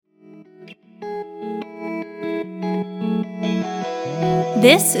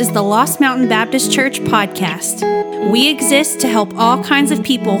This is the Lost Mountain Baptist Church podcast. We exist to help all kinds of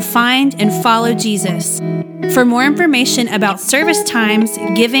people find and follow Jesus. For more information about service times,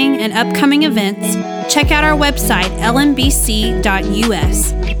 giving, and upcoming events, check out our website,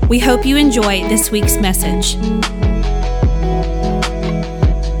 lmbc.us. We hope you enjoy this week's message.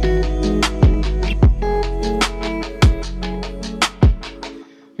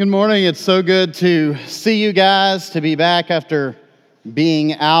 Good morning. It's so good to see you guys, to be back after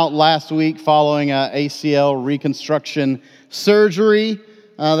being out last week following a ACL reconstruction surgery.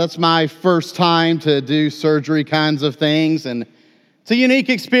 That's my first time to do surgery kinds of things, and it's a unique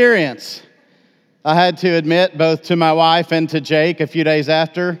experience. I had to admit, both to my wife and to Jake a few days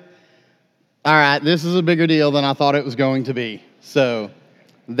after, all right, this is a bigger deal than I thought it was going to be. So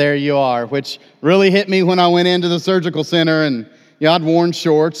there you are, which really hit me when I went into the surgical center, and I'd worn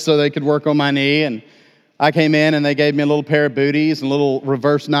shorts so they could work on my knee, and I came in and they gave me a little pair of booties and a little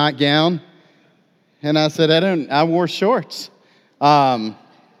reverse nightgown. And I said, I wore shorts. And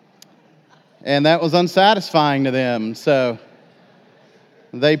that was unsatisfying to them. So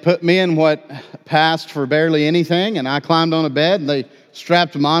they put me in what passed for barely anything, and I climbed on a bed and they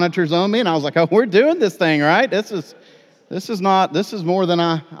strapped monitors on me, and I was like, oh, we're doing this thing, right? This is more than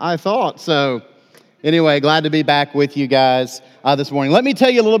I thought. So anyway, glad to be back with you guys this morning. Let me tell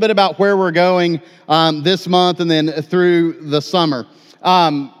you a little bit about where we're going this month and then through the summer.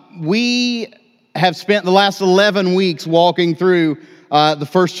 We have spent the last 11 weeks walking through the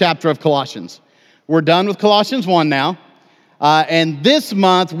first chapter of Colossians. We're done with Colossians 1 now. And this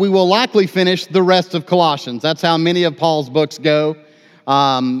month, we will likely finish the rest of Colossians. That's how many of Paul's books go.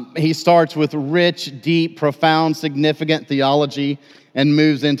 He starts with rich, deep, profound, significant theology and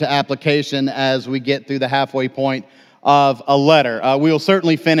moves into application as we get through the halfway point of a letter. We will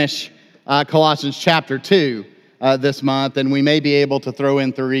certainly finish Colossians chapter 2 this month, and we may be able to throw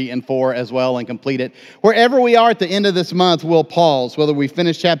in 3 and 4 as well and complete it. Wherever we are at the end of this month, we'll pause, whether we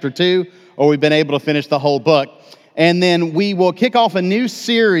finish chapter 2 or we've been able to finish the whole book. And then we will kick off a new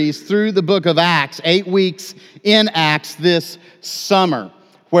series through the book of Acts, 8 weeks in Acts this summer,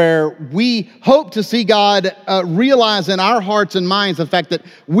 where we hope to see God realize in our hearts and minds the fact that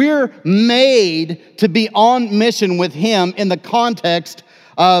we're made to be on mission with Him in the context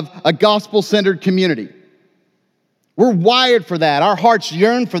of a gospel-centered community. We're wired for that. Our hearts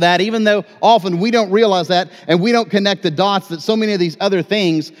yearn for that, even though often we don't realize that and we don't connect the dots that so many of these other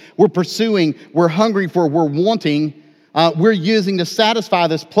things we're pursuing, we're hungry for, we're wanting, we're using to satisfy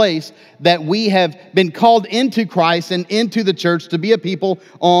this place that we have been called into Christ and into the church to be a people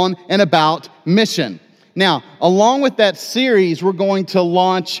on and about mission. Now, along with that series, we're going to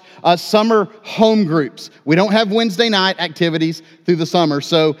launch summer home groups. We don't have Wednesday night activities through the summer,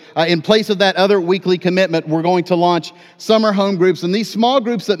 so in place of that other weekly commitment, we're going to launch summer home groups. And these small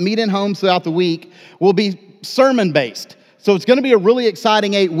groups that meet in homes throughout the week will be sermon-based. So it's going to be a really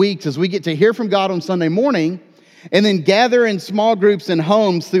exciting 8 weeks as we get to hear from God on Sunday morning, and then gather in small groups and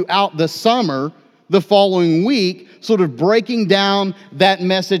homes throughout the summer, the following week, sort of breaking down that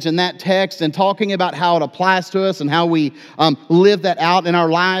message and that text and talking about how it applies to us and how we live that out in our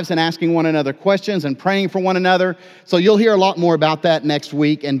lives and asking one another questions and praying for one another. So you'll hear a lot more about that next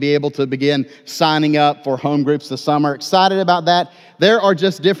week and be able to begin signing up for home groups this summer. Excited about that. There are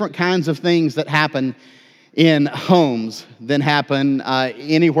just different kinds of things that happen in homes than happen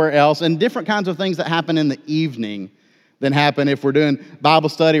anywhere else, and different kinds of things that happen in the evening than happen if we're doing Bible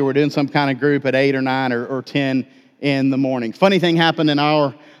study or we're doing some kind of group at 8 or 9 or 10 in the morning. Funny thing happened in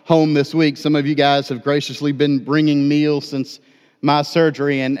our home this week. Some of you guys have graciously been bringing meals since my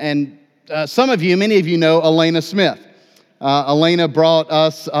surgery, and some of you, many of you know Elena Smith. Elena brought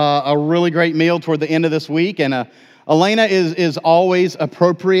us a really great meal toward the end of this week, and Elena is always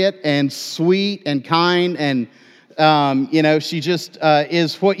appropriate and sweet and kind, and she just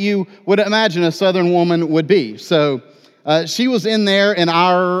is what you would imagine a Southern woman would be. So she was in there in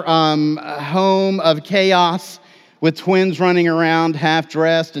our home of chaos with twins running around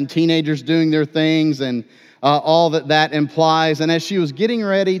half-dressed and teenagers doing their things and all that implies. And as she was getting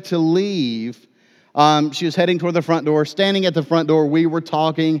ready to leave, she was heading toward the front door. Standing at the front door, we were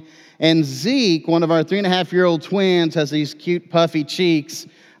talking. And Zeke, one of our 3.5-year-old twins, has these cute puffy cheeks.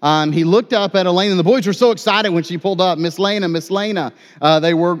 He looked up at Elena, and the boys were so excited when she pulled up. Miss Lena.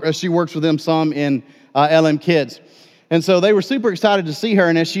 She works with them some in LM Kids. And so they were super excited to see her.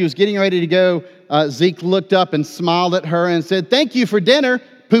 And as she was getting ready to go, Zeke looked up and smiled at her and said, "Thank you for dinner,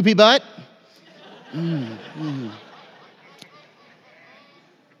 poopy butt." And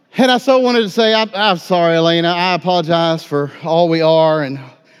I so wanted to say, I'm sorry, Elena. I apologize for all we are and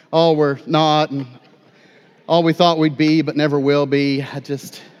all we're not and all we thought we'd be, but never will be.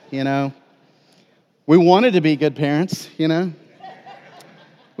 We wanted to be good parents,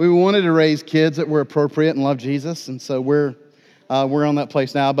 We wanted to raise kids that were appropriate and love Jesus, and so we're on that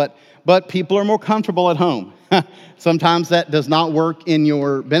place now. But people are more comfortable at home. Sometimes that does not work in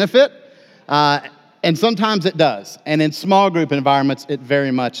your benefit, and sometimes it does. And in small group environments, it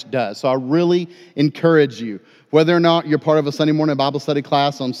very much does. So I really encourage you, whether or not you're part of a Sunday morning Bible study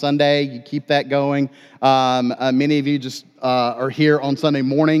class on Sunday, you keep that going. Many of you just are here on Sunday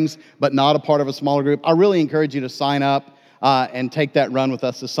mornings, but not a part of a smaller group. I really encourage you to sign up and take that run with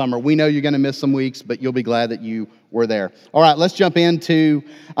us this summer. We know you're going to miss some weeks, but you'll be glad that you were there. All right, let's jump into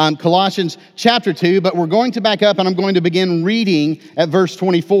Colossians chapter 2, but we're going to back up, and I'm going to begin reading at verse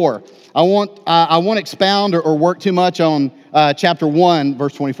 24. I won't expound or work too much on chapter 1,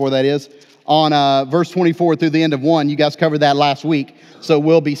 verse 24, that is, on verse 24 through the end of 1. You guys covered that last week, so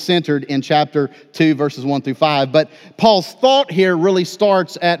we'll be centered in chapter 2, verses 1 through 5. But Paul's thought here really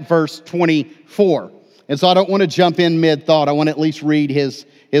starts at verse 24. And so I don't want to jump in mid-thought. I want to at least read his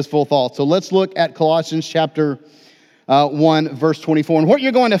full thought. So let's look at Colossians chapter 1, verse 24. And what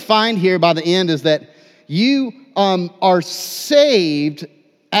you're going to find here by the end is that you are saved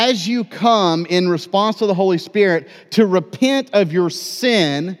as you come in response to the Holy Spirit to repent of your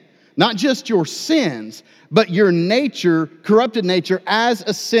sin, not just your sins, but your nature, corrupted nature as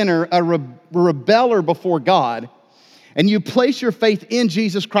a sinner, a rebeller before God. And you place your faith in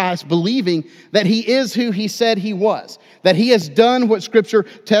Jesus Christ, believing that He is who He said He was, that He has done what Scripture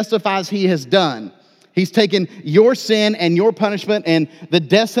testifies He has done. He's taken your sin and your punishment and the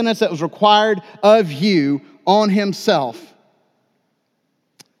death sentence that was required of you on Himself.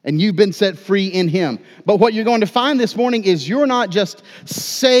 And you've been set free in Him. But what you're going to find this morning is you're not just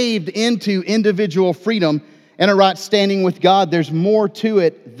saved into individual freedom and a right standing with God. There's more to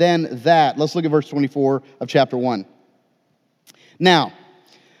it than that. Let's look at verse 24 of chapter 1. Now,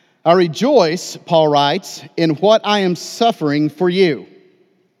 I rejoice, Paul writes, in what I am suffering for you.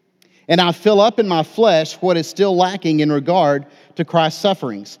 And I fill up in my flesh what is still lacking in regard to Christ's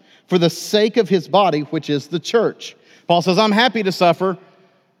sufferings, for the sake of His body, which is the church. Paul says, I'm happy to suffer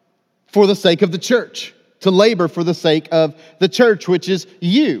for the sake of the church, to labor for the sake of the church, which is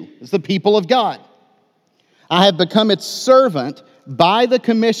you, is the people of God. I have become its servant by the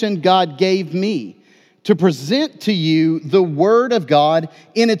commission God gave me, to present to you the Word of God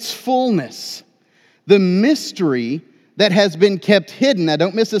in its fullness, the mystery that has been kept hidden. Now,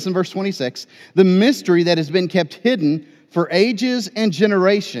 don't miss this in verse 26. The mystery that has been kept hidden for ages and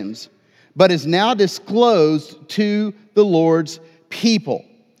generations, but is now disclosed to the Lord's people.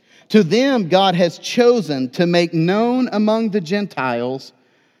 To them, God has chosen to make known among the Gentiles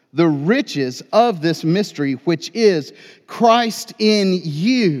the riches of this mystery, which is Christ in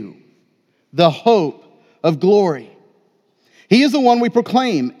you, the hope of glory. He is the one we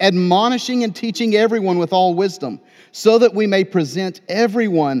proclaim, admonishing and teaching everyone with all wisdom, so that we may present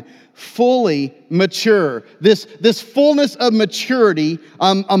everyone fully mature. This fullness of maturity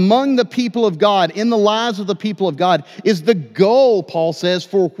among the people of God, in the lives of the people of God, is the goal, Paul says,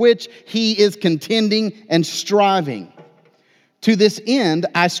 for which he is contending and striving. To this end,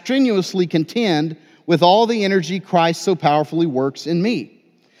 I strenuously contend with all the energy Christ so powerfully works in me.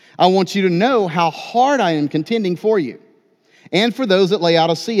 I want you to know how hard I am contending for you, and for those at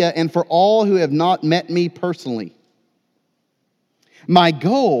Laodicea, and for all who have not met me personally. My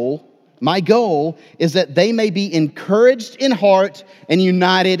goal is that they may be encouraged in heart and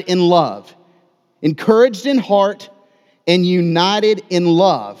united in love. Encouraged in heart and united in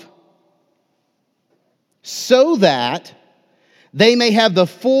love, so that they may have the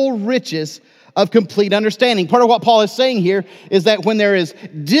full riches of complete understanding. Part of what Paul is saying here is that when there is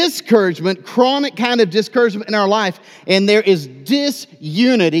discouragement, chronic kind of discouragement in our life, and there is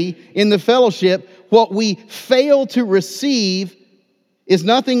disunity in the fellowship, what we fail to receive is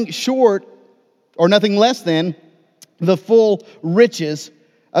nothing short or nothing less than the full riches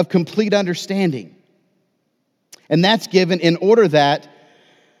of complete understanding. And that's given in order that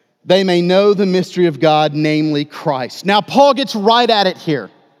they may know the mystery of God, namely Christ. Now, Paul gets right at it here,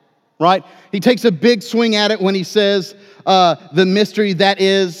 right? He takes a big swing at it when he says the mystery that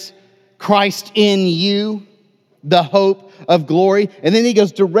is Christ in you, the hope of glory. And then he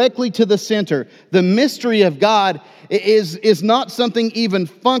goes directly to the center. The mystery of God is not something even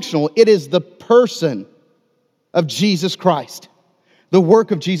functional. It is the person of Jesus Christ, the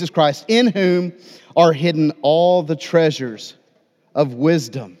work of Jesus Christ, in whom are hidden all the treasures of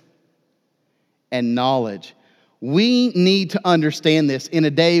wisdom and knowledge. We need to understand this in a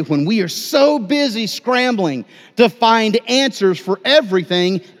day when we are so busy scrambling to find answers for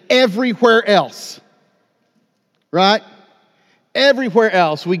everything everywhere else. right? Everywhere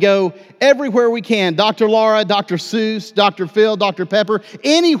else, we go everywhere we can. Dr. Laura, Dr. Seuss, Dr. Phil, Dr. Pepper,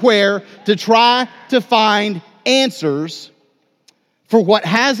 anywhere to try to find answers for what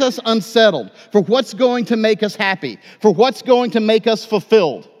has us unsettled, for what's going to make us happy, for what's going to make us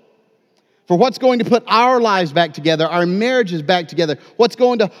fulfilled, for what's going to put our lives back together, our marriages back together, what's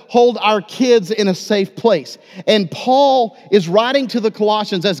going to hold our kids in a safe place. And Paul is writing to the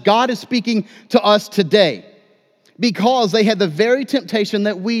Colossians as God is speaking to us today, because they had the very temptation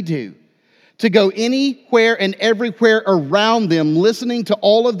that we do to go anywhere and everywhere around them, listening to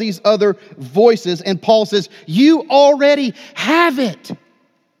all of these other voices. And Paul says, you already have it.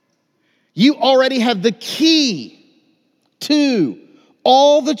 You already have the key to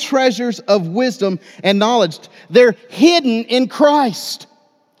all the treasures of wisdom and knowledge. They're hidden in Christ.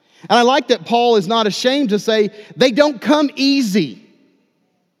 And I like that Paul is not ashamed to say they don't come easy.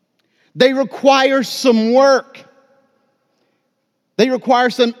 They require some work. They require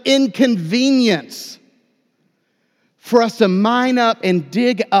some inconvenience for us to mine up and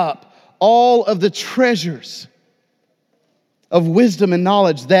dig up all of the treasures of wisdom and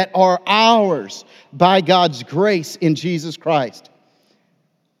knowledge that are ours by God's grace in Jesus Christ.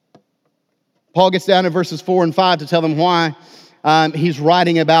 Paul gets down in verses 4 and 5 to tell them why he's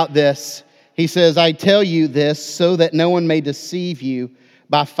writing about this. He says, I tell you this so that no one may deceive you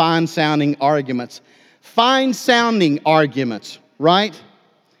by fine-sounding arguments. Fine-sounding arguments. Right?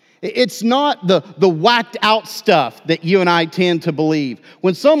 It's not the whacked out stuff that you and I tend to believe.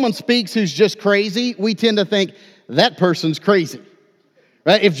 When someone speaks who's just crazy, we tend to think that person's crazy.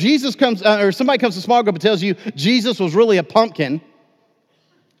 Right? If Jesus comes, or somebody comes to small group and tells you Jesus was really a pumpkin,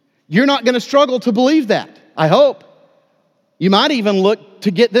 you're not going to struggle to believe that. I hope. You might even look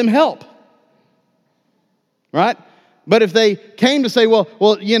to get them help. Right? But if they came to say,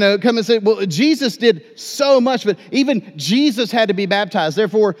 come and say, Jesus did so much, but even Jesus had to be baptized.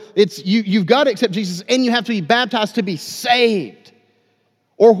 Therefore, you've got to accept Jesus, and you have to be baptized to be saved,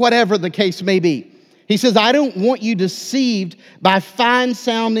 or whatever the case may be. He says, I don't want you deceived by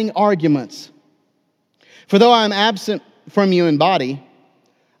fine-sounding arguments. For though I am absent from you in body,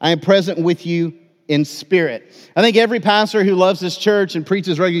 I am present with you in spirit. I think every pastor who loves this church and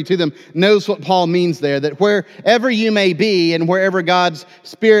preaches regularly to them knows what Paul means there, that wherever you may be and wherever God's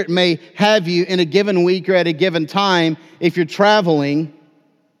Spirit may have you in a given week or at a given time, if you're traveling,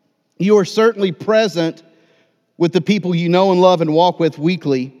 you are certainly present with the people you know and love and walk with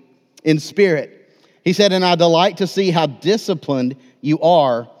weekly in spirit. He said, and I delight to see how disciplined you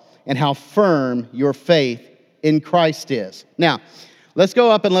are and how firm your faith in Christ is. Now, let's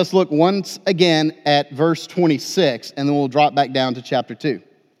go up and let's look once again at verse 26, and then we'll drop back down to chapter 2.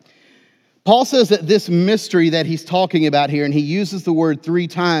 Paul says that this mystery that he's talking about here, and he uses the word 3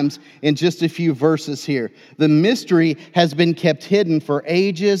 times in just a few verses here. The mystery has been kept hidden for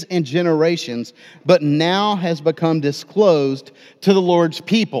ages and generations, but now has become disclosed to the Lord's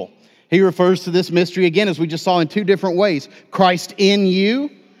people. He refers to this mystery again, as we just saw, in 2 different ways. Christ in you,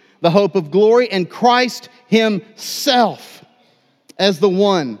 the hope of glory, and Christ himself as the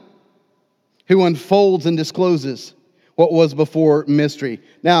one who unfolds and discloses what was before mystery.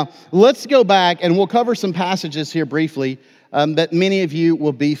 Now, let's go back and we'll cover some passages here briefly that many of you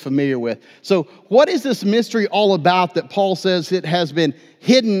will be familiar with. So, what is this mystery all about that Paul says it has been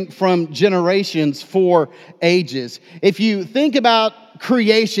hidden from generations for ages? If you think about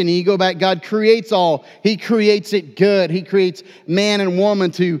creation, and you go back, God creates all. He creates it good. He creates man and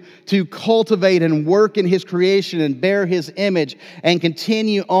woman to cultivate and work in his creation and bear his image and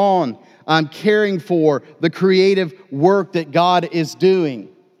continue on caring for the creative work that God is doing.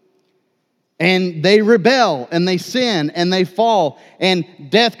 And they rebel, and they sin, and they fall, and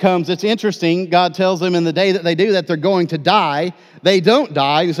death comes. It's interesting. God tells them in the day that they do that, they're going to die. They don't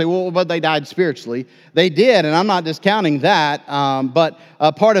die. You say, well, but they died spiritually. They did, and I'm not discounting that. But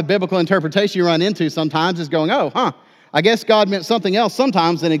a part of biblical interpretation you run into sometimes is going, I guess God meant something else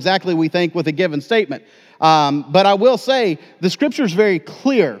sometimes than exactly we think with a given statement. But I will say, the Scripture is very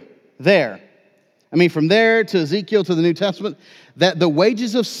clear there. I mean, from there to Ezekiel to the New Testament, that the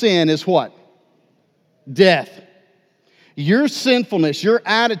wages of sin is what? Death. Your sinfulness, your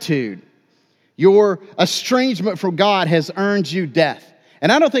attitude, your estrangement from God has earned you death.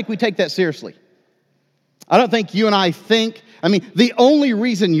 And I don't think we take that seriously. I don't think you and I think, the only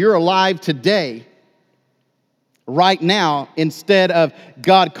reason you're alive today, right now, instead of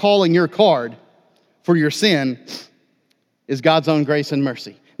God calling your card for your sin, is God's own grace and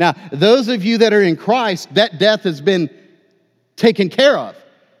mercy. Now, those of you that are in Christ, that death has been taken care of.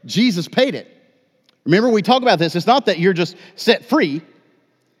 Jesus paid it. Remember, we talk about this. It's not that you're just set free.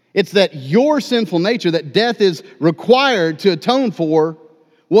 It's that your sinful nature that death is required to atone for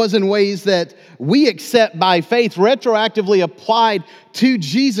was in ways that we accept by faith, retroactively applied to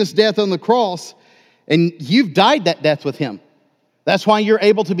Jesus' death on the cross, and you've died that death with him. That's why you're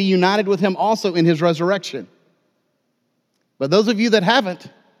able to be united with him also in his resurrection. But those of you that haven't,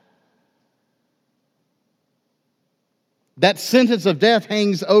 that sentence of death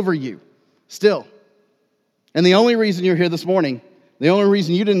hangs over you still. And the only reason you're here this morning, the only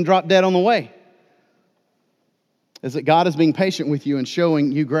reason you didn't drop dead on the way, is that God is being patient with you and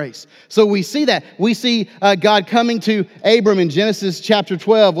showing you grace. So we see that. We see God coming to Abram in Genesis chapter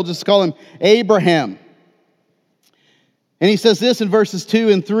 12. We'll just call him Abraham. And he says this in verses 2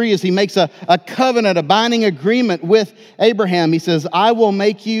 and 3 as he makes a covenant, a binding agreement with Abraham. He says, I will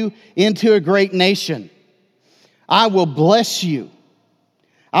make you into a great nation. I will bless you.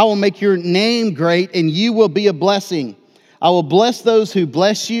 I will make your name great, and you will be a blessing. I will bless those who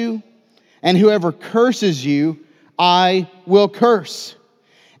bless you, and whoever curses you, I will curse.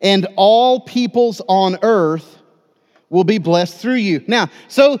 And all peoples on earth will be blessed through you. Now,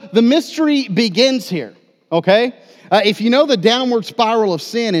 so the mystery begins here, okay? If you know the downward spiral of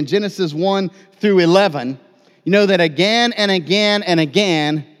sin in Genesis 1 through 11, you know that again and again and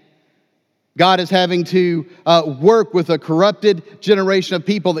again, God is having to work with a corrupted generation of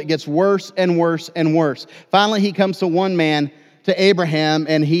people that gets worse and worse and worse. Finally, he comes to one man, to Abraham,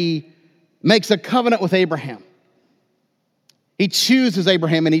 and he makes a covenant with Abraham. He chooses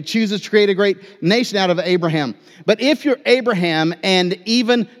Abraham, and he chooses to create a great nation out of Abraham. But if you're Abraham and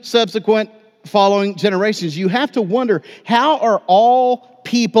even subsequent following generations, you have to wonder, how are all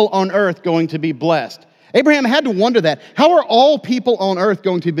people on earth going to be blessed? Abraham had to wonder that. How are all people on earth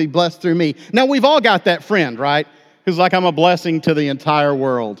going to be blessed through me? Now, we've all got that friend, right? Who's like, I'm a blessing to the entire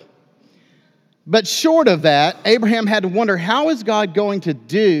world. But short of that, Abraham had to wonder, how is God going to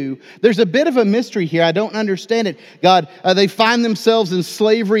do? There's a bit of a mystery here. I don't understand it. God, they find themselves in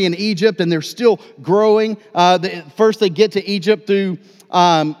slavery in Egypt, and they're still growing. First, they get to Egypt through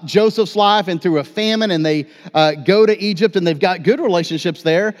Joseph's life and through a famine, and they go to Egypt, and they've got good relationships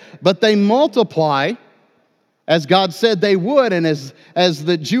there, but they multiply as God said they would, and as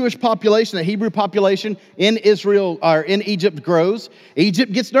the Jewish population, the Hebrew population in Israel or in Egypt grows,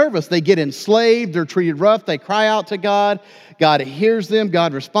 Egypt gets nervous. They get enslaved, they're treated rough, they cry out to God. God hears them,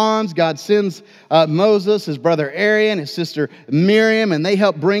 God responds, God sends Moses, his brother Aaron, his sister Miriam, and they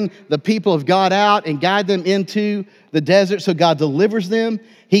help bring the people of God out and guide them into the desert, so God delivers them.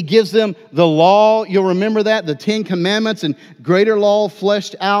 He gives them the law, you'll remember that, the 10 Commandments and greater law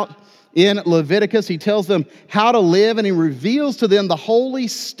fleshed out in Leviticus. He tells them how to live, and he reveals to them the holy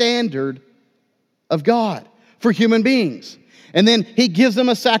standard of God for human beings. And then he gives them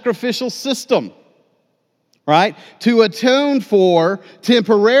a sacrificial system, right, to atone for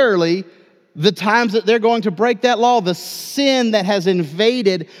temporarily the times that they're going to break that law, the sin that has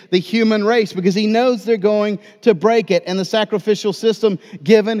invaded the human race, because he knows they're going to break it. And the sacrificial system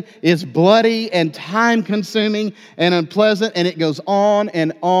given is bloody and time-consuming and unpleasant, and it goes on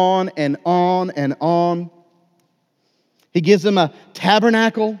and on and on and on. He gives them a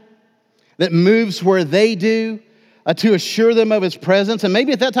tabernacle that moves where they do, to assure them of his presence. And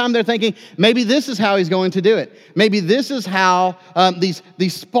maybe at that time they're thinking, maybe this is how he's going to do it. Maybe this is how these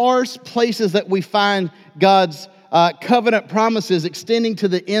sparse places that we find God's covenant promises extending to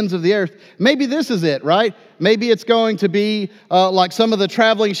the ends of the earth, maybe this is it, right? Maybe it's going to be like some of the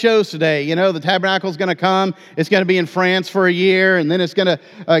traveling shows today. You know, the tabernacle's going to come. It's going to be in France for a year, and then it's going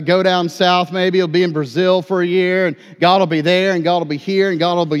to go down south. Maybe it'll be in Brazil for a year, and God will be there, and God will be here, and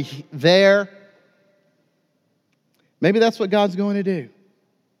God will be there. Maybe that's what God's going to do.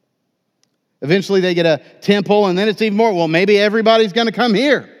 Eventually they get a temple, and then it's even more, well, maybe everybody's going to come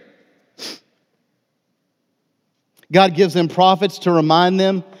here. God gives them prophets to remind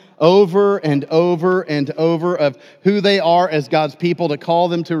them over and over and over of who they are as God's people, to call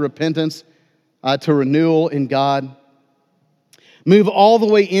them to repentance, to renewal in God. Move all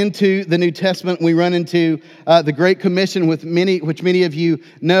the way into the New Testament, we run into the Great Commission, which many of you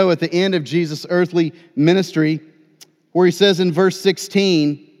know at the end of Jesus' earthly ministry, where he says in verse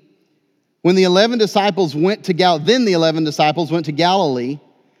 16, when the 11 disciples went to Galilee,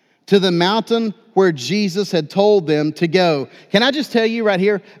 to the mountain where Jesus had told them to go. Can I just tell you right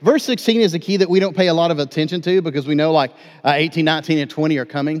here, verse 16 is a key that we don't pay a lot of attention to, because we know like 18, 19, and 20 are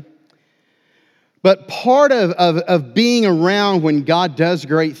coming. But part of being around when God does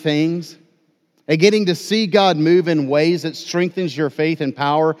great things, and getting to see God move in ways that strengthens your faith and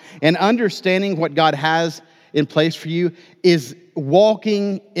power, and understanding what God has in place for you, is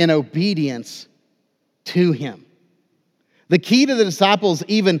walking in obedience to him. The key to the disciples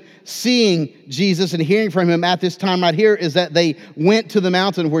even seeing Jesus and hearing from him at this time right here is that they went to the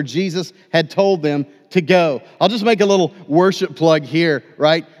mountain where Jesus had told them to go. I'll just make a little worship plug here,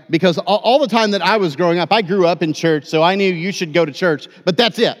 right? Because all the time that I was growing up, I grew up in church, so I knew you should go to church. But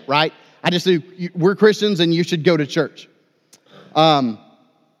that's it, right? I just knew we're Christians and you should go to church.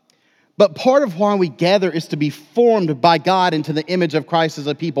 But part of why we gather is to be formed by God into the image of Christ as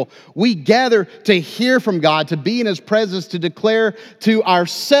a people. We gather to hear from God, to be in his presence, to declare to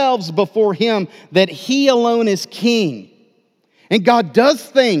ourselves before him that he alone is king. And God does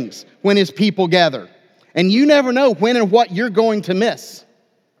things when his people gather. And you never know when and what you're going to miss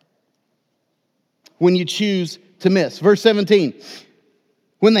when you choose to miss. Verse 17,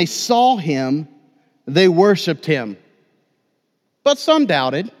 when they saw him, they worshiped him. But some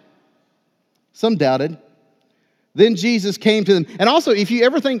doubted. Some doubted. Then Jesus came to them. And also, if you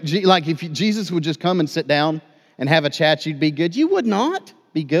ever think, like if Jesus would just come and sit down and have a chat, you'd be good. You would not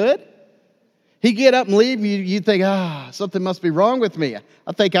be good. He'd get up and leave. You'd think, something must be wrong with me.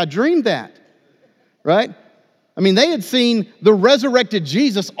 I think I dreamed that. Right? I mean, they had seen the resurrected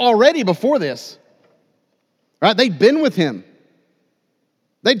Jesus already before this. Right? They'd been with him.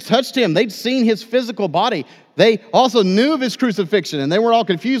 They'd touched him. They'd seen his physical body. They also knew of his crucifixion, and they were all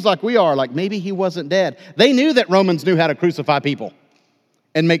confused like we are, like maybe he wasn't dead. They knew that Romans knew how to crucify people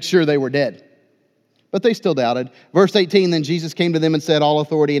and make sure they were dead. But they still doubted. Verse 18, then Jesus came to them and said, all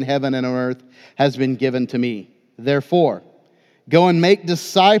authority in heaven and on earth has been given to me. Therefore, go and make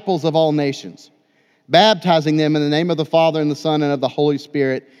disciples of all nations, baptizing them in the name of the Father and the Son and of the Holy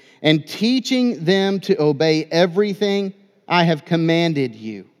Spirit, and teaching them to obey everything I have commanded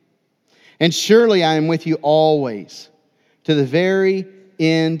you. And surely I am with you always to the very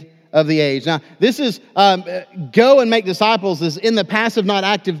end of the age. Now, this is go and make disciples is in the passive, not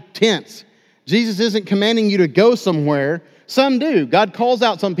active tense. Jesus isn't commanding you to go somewhere. Some do. God calls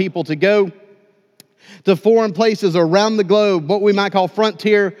out some people to go to foreign places around the globe, what we might call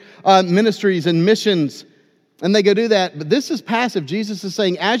frontier ministries and missions. And they go do that. But this is passive. Jesus is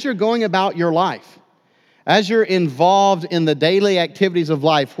saying, as you're going about your life, as you're involved in the daily activities of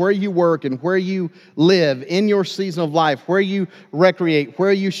life, where you work and where you live, in your season of life, where you recreate,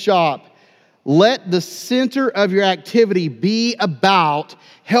 where you shop, let the center of your activity be about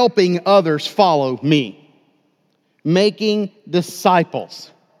helping others follow me. Making disciples.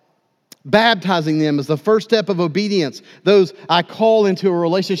 Baptizing them is the first step of obedience. Those I call into a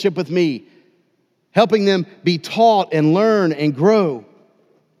relationship with me. Helping them be taught and learn and grow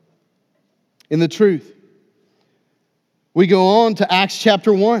in the truth. We go on to Acts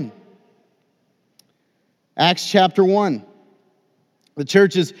chapter 1. Acts chapter 1. The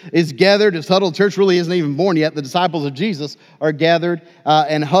church is gathered. It's huddled. The church really isn't even born yet. The disciples of Jesus are gathered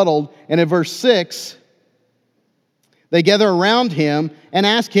and huddled. And in verse 6, they gather around him and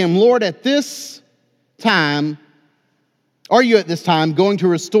ask him, Lord, at this time, are you at this time going to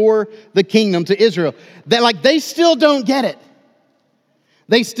restore the kingdom to Israel? They still don't get it.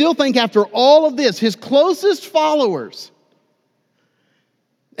 They still think after all of this, his closest followers,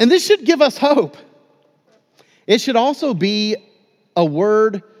 and this should give us hope. It should also be a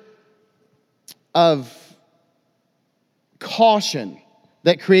word of caution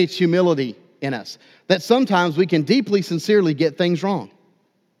that creates humility in us. That sometimes we can deeply, sincerely get things wrong.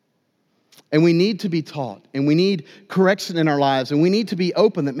 And we need to be taught. And we need correction in our lives. And we need to be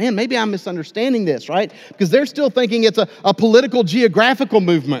open that, man, maybe I'm misunderstanding this, right? Because they're still thinking it's a political, geographical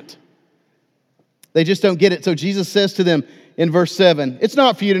movement. They just don't get it. So Jesus says to them in verse 7, it's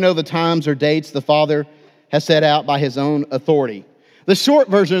not for you to know the times or dates the Father has set out by his own authority. The short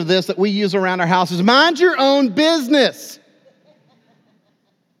version of this that we use around our house is mind your own business.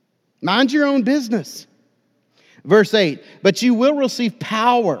 Mind your own business. Verse 8, but you will receive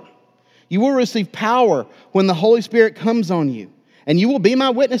power. You will receive power when the Holy Spirit comes on you. And you will be my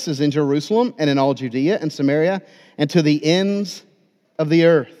witnesses in Jerusalem and in all Judea and Samaria and to the ends of the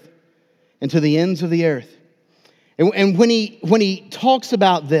earth. And to the ends of the earth. And when he talks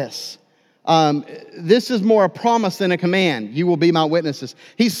about this, this is more a promise than a command. You will be my witnesses.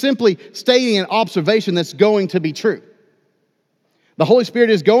 He's simply stating an observation that's going to be true. The Holy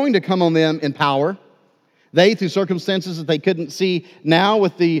Spirit is going to come on them in power. They, through circumstances that they couldn't see now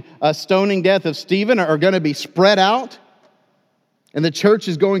with the stoning death of Stephen, are going to be spread out. And the church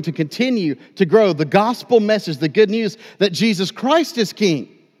is going to continue to grow. The gospel message, the good news that Jesus Christ is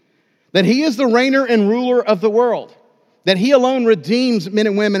king. That he is the reigner and ruler of the world. That he alone redeems men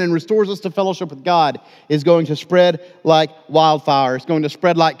and women and restores us to fellowship with God is going to spread like wildfire. It's going to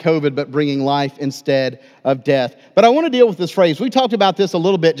spread like COVID, but bringing life instead of death. But I want to deal with this phrase. We talked about this a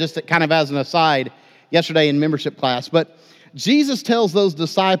little bit just kind of as an aside yesterday in membership class. But Jesus tells those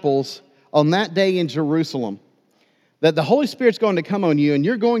disciples on that day in Jerusalem that the Holy Spirit's going to come on you and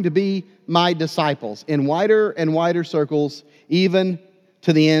you're going to be my disciples in wider and wider circles, even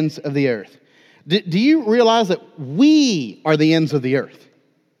to the ends of the earth. Do you realize that we are the ends of the earth?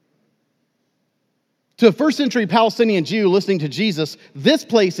 To a first century Palestinian Jew listening to Jesus, this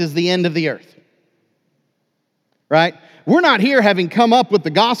place is the end of the earth. Right? We're not here having come up with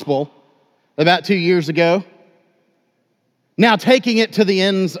the gospel about 2 years ago, now taking it to the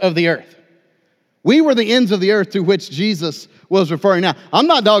ends of the earth. We were the ends of the earth to which Jesus was referring. Now, I'm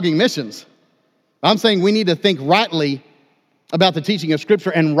not dogging missions. I'm saying we need to think rightly about the teaching of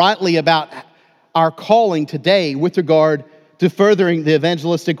Scripture and rightly about our calling today with regard to furthering the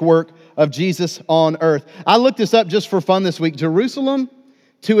evangelistic work of Jesus on earth. I looked this up just for fun this week. Jerusalem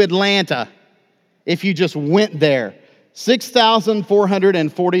to Atlanta, if you just went there,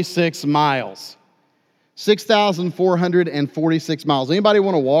 6,446 miles. 6,446 miles. Anybody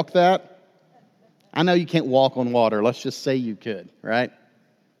want to walk that? I know you can't walk on water. Let's just say you could, right?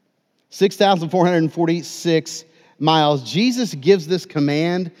 6,446 miles. Jesus gives this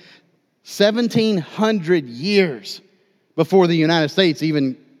command 1,700 years before the United States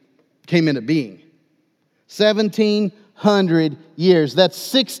even came into being. 1,700 years. That's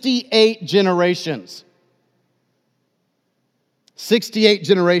 68 generations. 68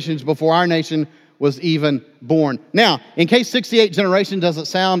 generations before our nation was even born. Now, in case 68 generations doesn't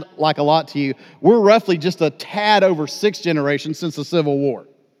sound like a lot to you, we're roughly just a tad over 6 generations since the Civil War.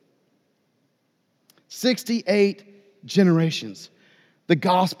 68 generations. The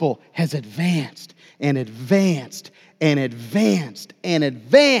gospel has advanced and advanced and advanced and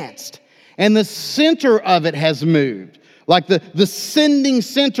advanced. And the center of it has moved. Like the sending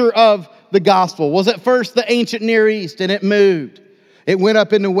center of the gospel was at first the ancient Near East, and it moved. It went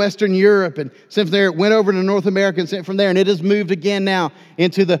up into Western Europe, and from there it went over to North America, and sent from there, and it has moved again now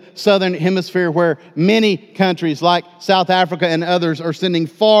into the Southern Hemisphere, where many countries like South Africa and others are sending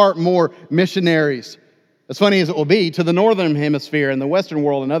far more missionaries, as funny as it will be, to the Northern Hemisphere and the Western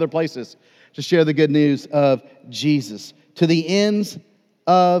world and other places to share the good news of Jesus, to the ends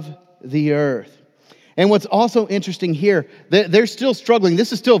of the earth. And what's also interesting here, they're still struggling.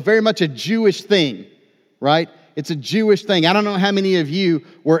 This is still very much a Jewish thing, right? It's a Jewish thing. I don't know how many of you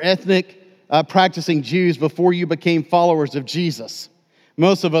were ethnic practicing Jews before you became followers of Jesus.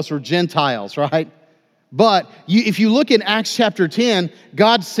 Most of us were Gentiles, right? But if you look in Acts chapter 10,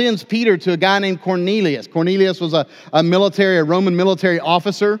 God sends Peter to a guy named Cornelius. Cornelius was a Roman military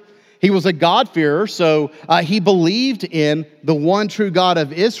officer. He was a God-fearer, so he believed in the one true God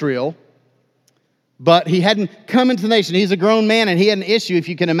of Israel, but he hadn't come into the nation. He's a grown man, and he had an issue, if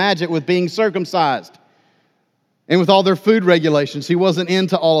you can imagine, with being circumcised. And with all their food regulations, he wasn't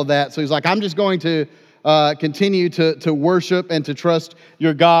into all of that. So he's like, I'm just going to continue to worship and to trust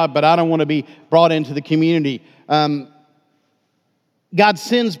your God, but I don't want to be brought into the community. God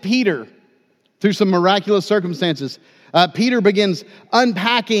sends Peter through some miraculous circumstances. Peter begins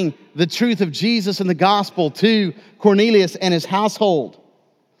unpacking the truth of Jesus and the gospel to Cornelius and his household.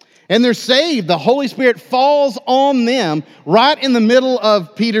 And they're saved. The Holy Spirit falls on them right in the middle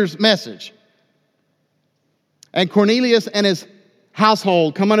of Peter's message. And Cornelius and his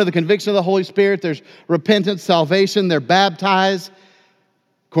household come under the conviction of the Holy Spirit. There's repentance, salvation. They're baptized.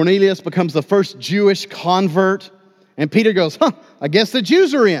 Cornelius becomes the first Jewish convert. And Peter goes, I guess the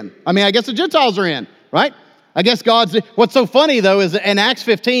Jews are in. I guess the Gentiles are in, right? I guess what's so funny, though, is in Acts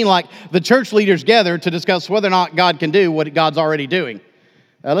 15, like the church leaders gather to discuss whether or not God can do what God's already doing.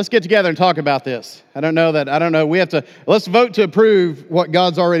 Let's get together and talk about this. I don't know. Let's vote to approve what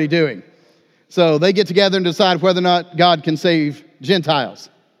God's already doing. So they get together and decide whether or not God can save Gentiles.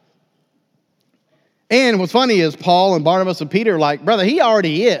 And what's funny is Paul and Barnabas and Peter are like, brother, he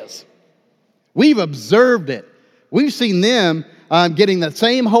already is. We've observed it. We've seen them getting the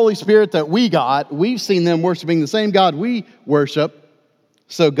same Holy Spirit that we got. We've seen them worshiping the same God we worship.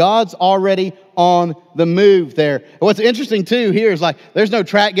 So God's already on the move there. And what's interesting too here is like there's no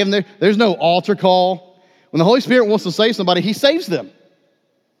tract given there. There's no altar call. When the Holy Spirit wants to save somebody, he saves them.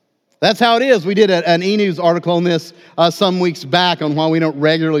 That's how it is. We did an E-News article on this some weeks back on why we don't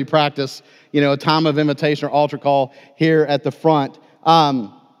regularly practice, a time of invitation or altar call here at the front.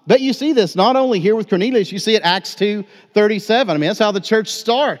 But you see this not only here with Cornelius, you see it Acts 2:37. That's how the church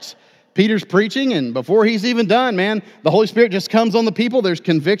starts. Peter's preaching, and before he's even done, the Holy Spirit just comes on the people. There's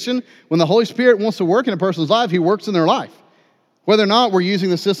conviction. When the Holy Spirit wants to work in a person's life, he works in their life. Whether or not we're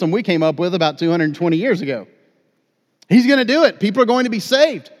using the system we came up with about 220 years ago. He's going to do it. People are going to be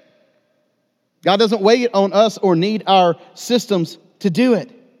saved. God doesn't wait on us or need our systems to do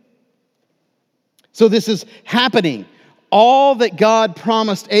it. So this is happening. All that God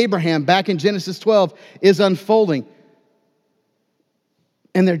promised Abraham back in Genesis 12 is unfolding.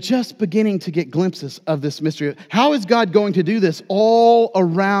 And they're just beginning to get glimpses of this mystery. How is God going to do this all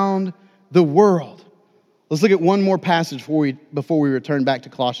around the world? Let's look at one more passage before we return back to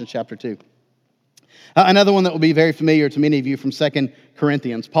Colossians chapter 2. Another one that will be very familiar to many of you from 2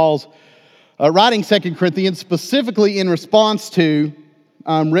 Corinthians. Paul's writing 2 Corinthians specifically in response to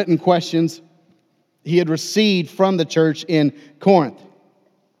written questions he had received from the church in Corinth.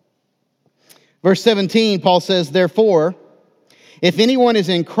 Verse 17, Paul says, "Therefore, if anyone is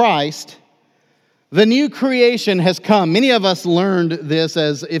in Christ, the new creation has come." Many of us learned this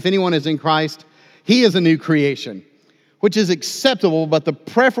as if anyone is in Christ, he is a new creation, which is acceptable, but the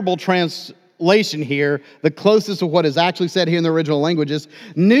preferable translation here, the closest to what is actually said here in the original language, is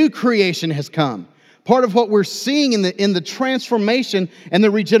new creation has come. Part of what we're seeing in the transformation and the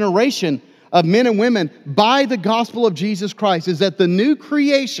regeneration of men and women by the gospel of Jesus Christ is that the new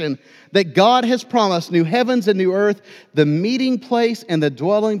creation that God has promised, new heavens and new earth, the meeting place and the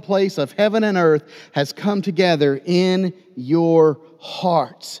dwelling place of heaven and earth has come together in your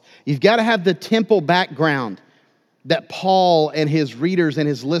hearts. You've got to have the temple background that Paul and his readers and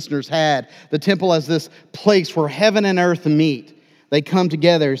his listeners had. The temple as this place where heaven and earth meet. They come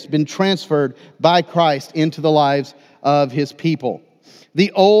together. It's been transferred by Christ into the lives of his people.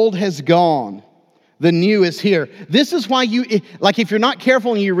 The old has gone. The new is here. This is why if you're not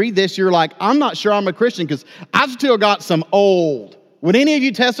careful and you read this, you're like, I'm not sure I'm a Christian because I've still got some old. Would any of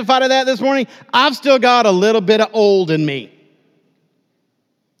you testify to that this morning? I've still got a little bit of old in me.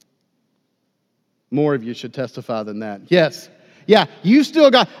 More of you should testify than that. Yes. Yeah,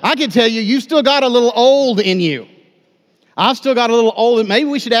 I can tell you still got a little old in you. I've still got a little old. Maybe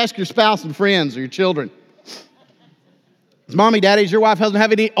we should ask your spouse and friends or your children. Does mommy, daddy, does your wife, husband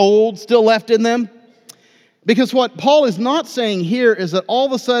have any old still left in them? Because what Paul is not saying here is that all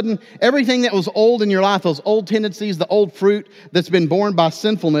of a sudden, everything that was old in your life, those old tendencies, the old fruit that's been born by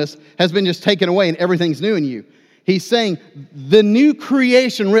sinfulness has been just taken away and everything's new in you. He's saying the new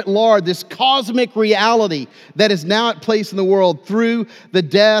creation writ large, this cosmic reality that is now at place in the world through the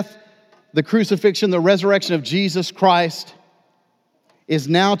death, the crucifixion, the resurrection of Jesus Christ is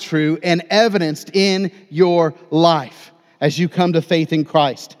now true and evidenced in your life as you come to faith in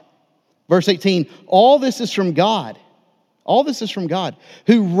Christ. Verse 18, all this is from God. All this is from God,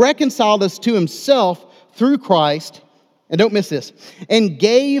 who reconciled us to himself through Christ, and don't miss this, and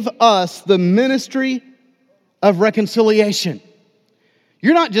gave us the ministry of reconciliation.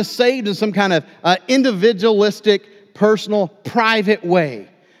 You're not just saved in some kind of individualistic, personal, private way.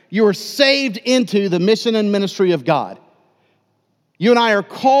 You are saved into the mission and ministry of God. You and I are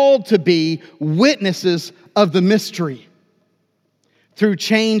called to be witnesses of the mystery through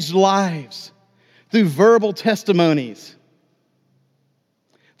changed lives, through verbal testimonies,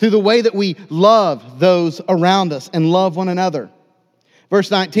 through the way that we love those around us and love one another.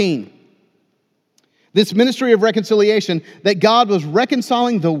 Verse 19, this ministry of reconciliation, that God was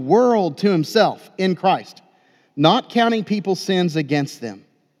reconciling the world to himself in Christ, not counting people's sins against them.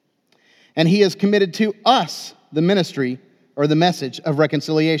 And he has committed to us the ministry or the message of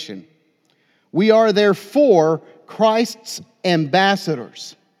reconciliation. We are therefore Christ's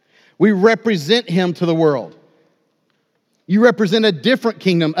ambassadors. We represent him to the world. You represent a different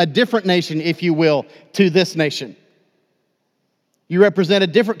kingdom, a different nation, if you will, to this nation. You represent a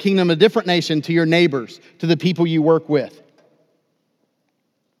different kingdom, a different nation to your neighbors, to the people you work with.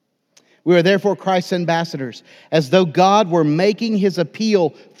 We are therefore Christ's ambassadors, as though God were making his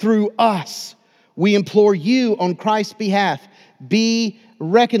appeal through us. We implore you on Christ's behalf, be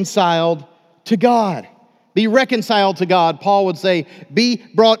reconciled to God. Be reconciled to God, Paul would say, be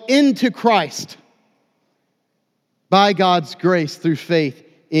brought into Christ by God's grace through faith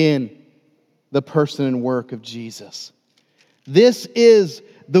in the person and work of Jesus. This is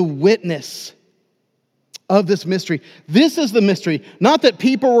the witness of this mystery. This is the mystery. Not that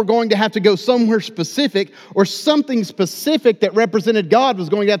people were going to have to go somewhere specific or something specific that represented God was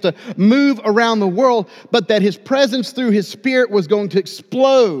going to have to move around the world, but that his presence through his Spirit was going to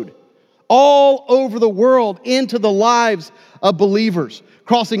explode all over the world into the lives of believers,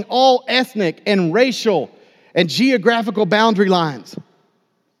 crossing all ethnic and racial and geographical boundary lines.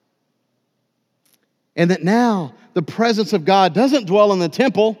 And that now the presence of God doesn't dwell in the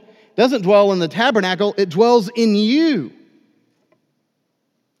temple, doesn't dwell in the tabernacle, it dwells in you.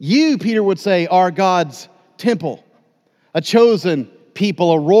 You, Peter would say, are God's temple, a chosen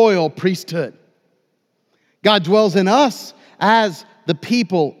people, a royal priesthood. God dwells in us as the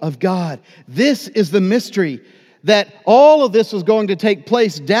people of God. This is the mystery that all of this was going to take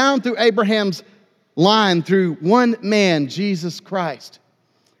place down through Abraham's line through one man, Jesus Christ,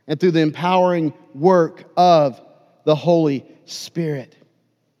 and through the empowering work of the Holy Spirit.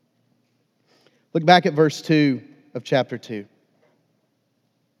 Look back at verse 2 of chapter 2.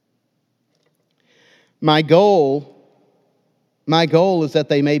 My goal is that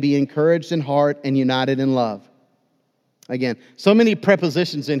they may be encouraged in heart and united in love. Again, so many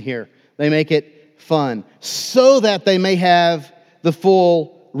prepositions in here. They make it fun. So that they may have the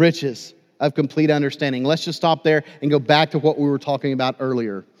full riches of complete understanding. Let's just stop there and go back to what we were talking about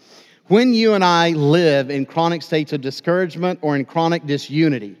earlier. When you and I live in chronic states of discouragement or in chronic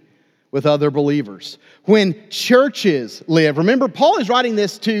disunity with other believers, when churches live, remember Paul is writing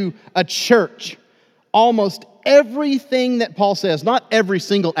this to a church. Almost everything that Paul says, not every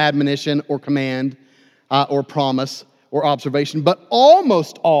single admonition or command or promise or observation, but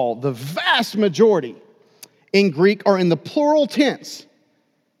almost all, the vast majority in Greek are in the plural tense.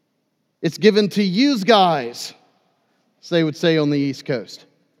 It's given to yous guys, as they would say on the East Coast.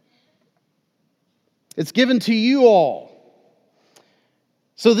 It's given to you all.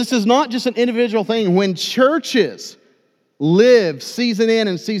 So this is not just an individual thing. When churches live season in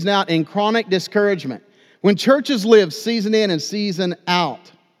and season out in chronic discouragement, when churches live season in and season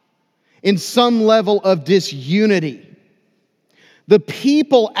out in some level of disunity, the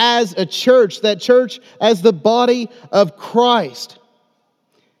people as a church, that church as the body of Christ,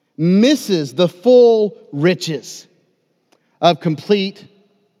 misses the full riches of complete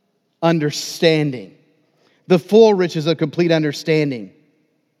understanding. The full riches of complete understanding.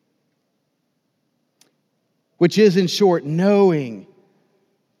 Which is, in short, knowing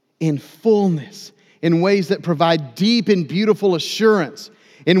in fullness, in ways that provide deep and beautiful assurance,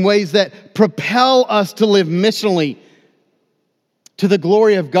 in ways that propel us to live missionally to the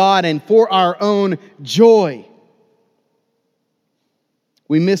glory of God and for our own joy.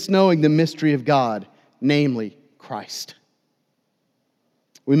 We miss knowing the mystery of God, namely Christ.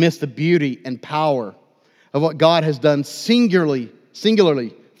 We miss the beauty and power of what God has done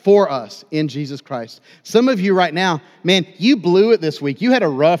singularly for us in Jesus Christ. Some of you right now, man, you blew it this week. You had a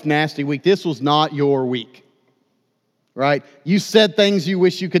rough, nasty week. This was not your week, right? You said things you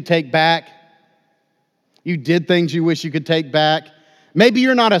wish you could take back. You did things you wish you could take back. Maybe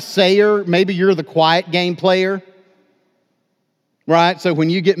you're not a sayer. Maybe you're the quiet game player, right? So when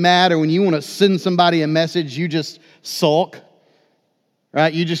you get mad or when you want to send somebody a message, you just sulk,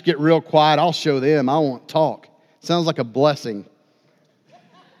 right? You just get real quiet. I'll show them. I won't talk. Sounds like a blessing.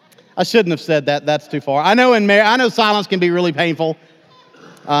 I shouldn't have said that. That's too far. I know silence can be really painful.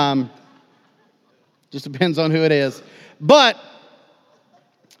 Just depends on who it is. But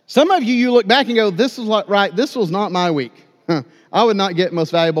some of you look back and go, this was right. This was not my week. I would not get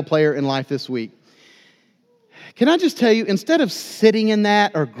most valuable player in life this week. Can I just tell you, instead of sitting in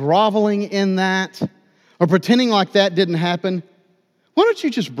that or groveling in that or pretending like that didn't happen, why don't you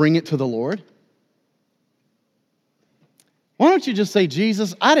just bring it to the Lord? Why don't you just say,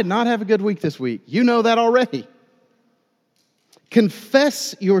 Jesus, I did not have a good week this week. You know that already.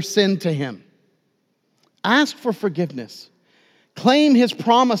 Confess your sin to Him. Ask for forgiveness. Claim His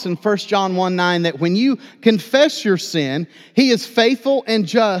promise in 1 John 1:9 that when you confess your sin, He is faithful and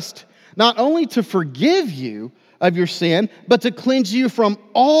just, not only to forgive you of your sin, but to cleanse you from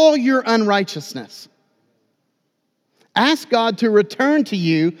all your unrighteousness. Ask God to return to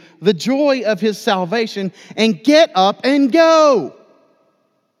you the joy of His salvation and get up and go.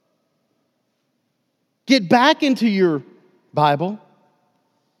 Get back into your Bible.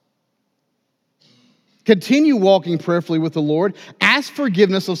 Continue walking prayerfully with the Lord. Ask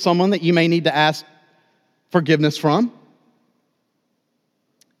forgiveness of someone that you may need to ask forgiveness from.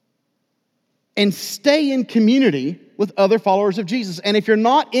 And stay in community with other followers of Jesus. And if you're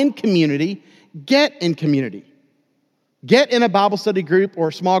not in community, get in community. Get in a Bible study group or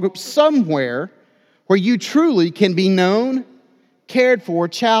a small group somewhere where you truly can be known, cared for,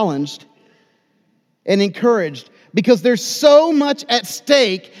 challenged, and encouraged. Because there's so much at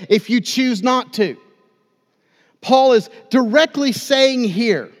stake if you choose not to. Paul is directly saying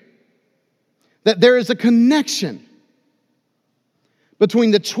here that there is a connection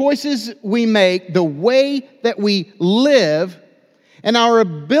between the choices we make, the way that we live, and our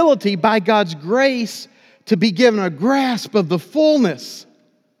ability by God's grace to be given a grasp of the fullness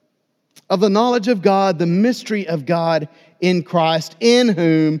of the knowledge of God, the mystery of God in Christ, in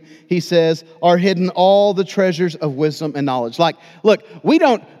whom, he says, are hidden all the treasures of wisdom and knowledge. Like, look, we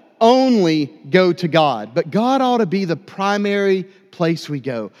don't only go to God, but God ought to be the primary place we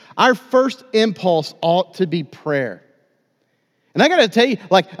go. Our first impulse ought to be prayer. And I got to tell you,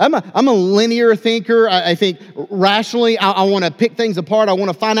 like, I'm a linear thinker. I think rationally. I want to pick things apart. I want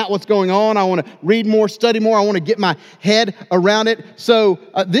to find out what's going on. I want to read more, study more. I want to get my head around it. So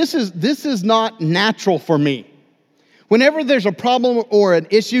this is not natural for me. Whenever there's a problem or an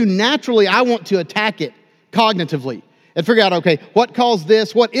issue, naturally I want to attack it cognitively and figure out, okay, what caused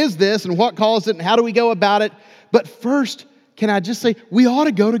this? What is this? And what caused it? And how do we go about it? But first, can I just say, we ought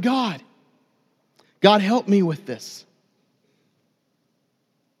to go to God. God, help me with this.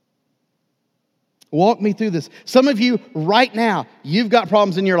 Walk me through this. Some of you right now, you've got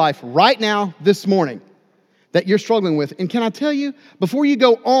problems in your life right now, this morning, that you're struggling with. And can I tell you, before you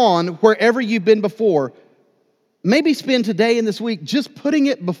go on wherever you've been before, maybe spend today and this week just putting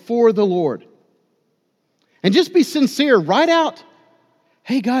it before the Lord. And just be sincere, write out,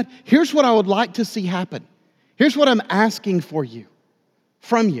 hey God, here's what I would like to see happen. Here's what I'm asking for you,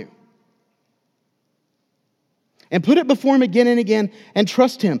 from you. And put it before Him again and again and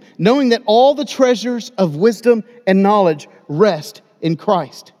trust Him, knowing that all the treasures of wisdom and knowledge rest in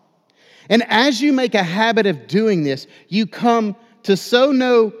Christ. And as you make a habit of doing this, you come to so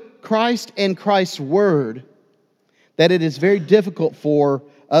know Christ and Christ's Word that it is very difficult for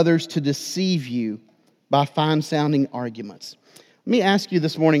others to deceive you by fine-sounding arguments. Let me ask you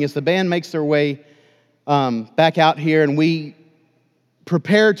this morning, as the band makes their way back out here and we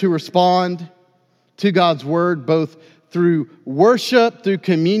prepare to respond to God's Word, both through worship, through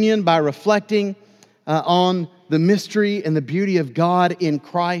communion, by reflecting on the mystery and the beauty of God in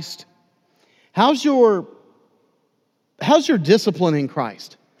Christ. How's your discipline in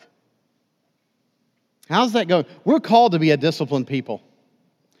Christ? How's that going? We're called to be a disciplined people.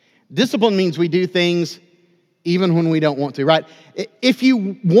 Discipline means we do things even when we don't want to, right? If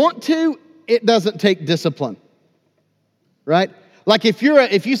you want to, it doesn't take discipline, right? Like if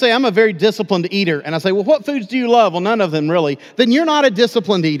you say, I'm a very disciplined eater, and I say, well, what foods do you love? Well, none of them really. Then you're not a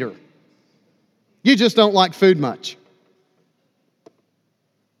disciplined eater. You just don't like food much.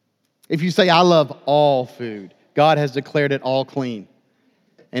 If you say, I love all food, God has declared it all clean,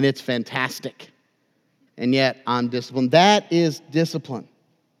 and it's fantastic, and yet I'm disciplined. That is discipline.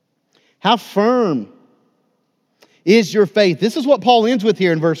 How firm is your faith? This is what Paul ends with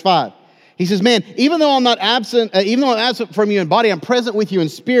here in verse 5. He says, man, even though I'm absent from you in body, I'm present with you in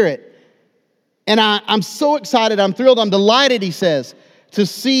spirit. And I'm so excited, I'm thrilled, I'm delighted, he says, to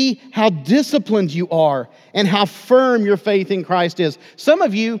see how disciplined you are and how firm your faith in Christ is. Some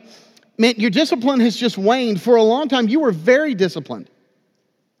of you, man, your discipline has just waned. For a long time, you were very disciplined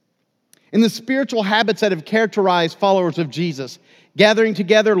in the spiritual habits that have characterized followers of Jesus. Gathering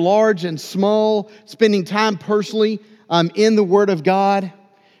together, large and small, spending time personally in the Word of God,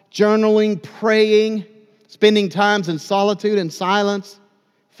 journaling, praying, spending times in solitude and silence,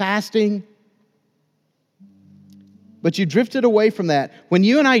 fasting. But you drifted away from that. When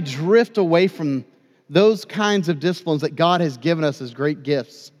you and I drift away from those kinds of disciplines that God has given us as great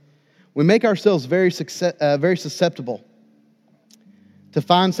gifts, we make ourselves very susceptible to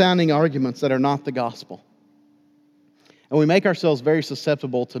fine-sounding arguments that are not the gospel. And we make ourselves very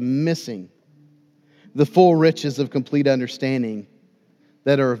susceptible to missing the full riches of complete understanding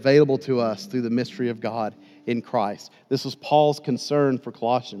that are available to us through the mystery of God in Christ. This was Paul's concern for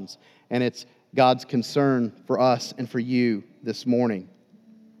Colossians, and it's God's concern for us and for you this morning.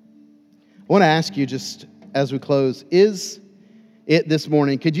 I want to ask you, just as we close, is it this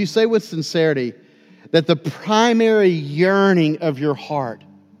morning, could you say with sincerity that the primary yearning of your heart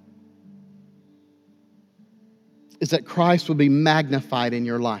is that Christ will be magnified in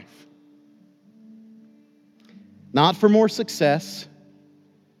your life? Not for more success,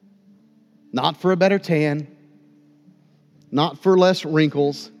 not for a better tan, not for less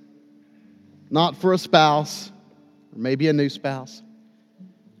wrinkles, not for a spouse, or maybe a new spouse,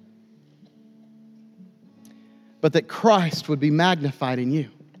 but that Christ would be magnified in you.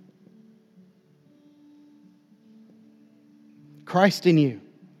 Christ in you.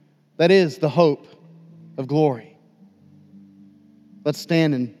 That is the hope of glory. Let's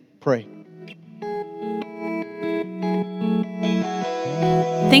stand and pray.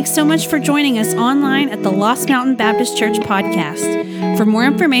 Thanks so much for joining us online at the Lost Mountain Baptist Church podcast. For more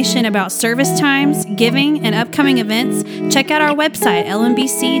information about service times, giving, and upcoming events, check out our website,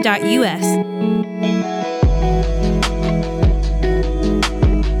 lmbc.us.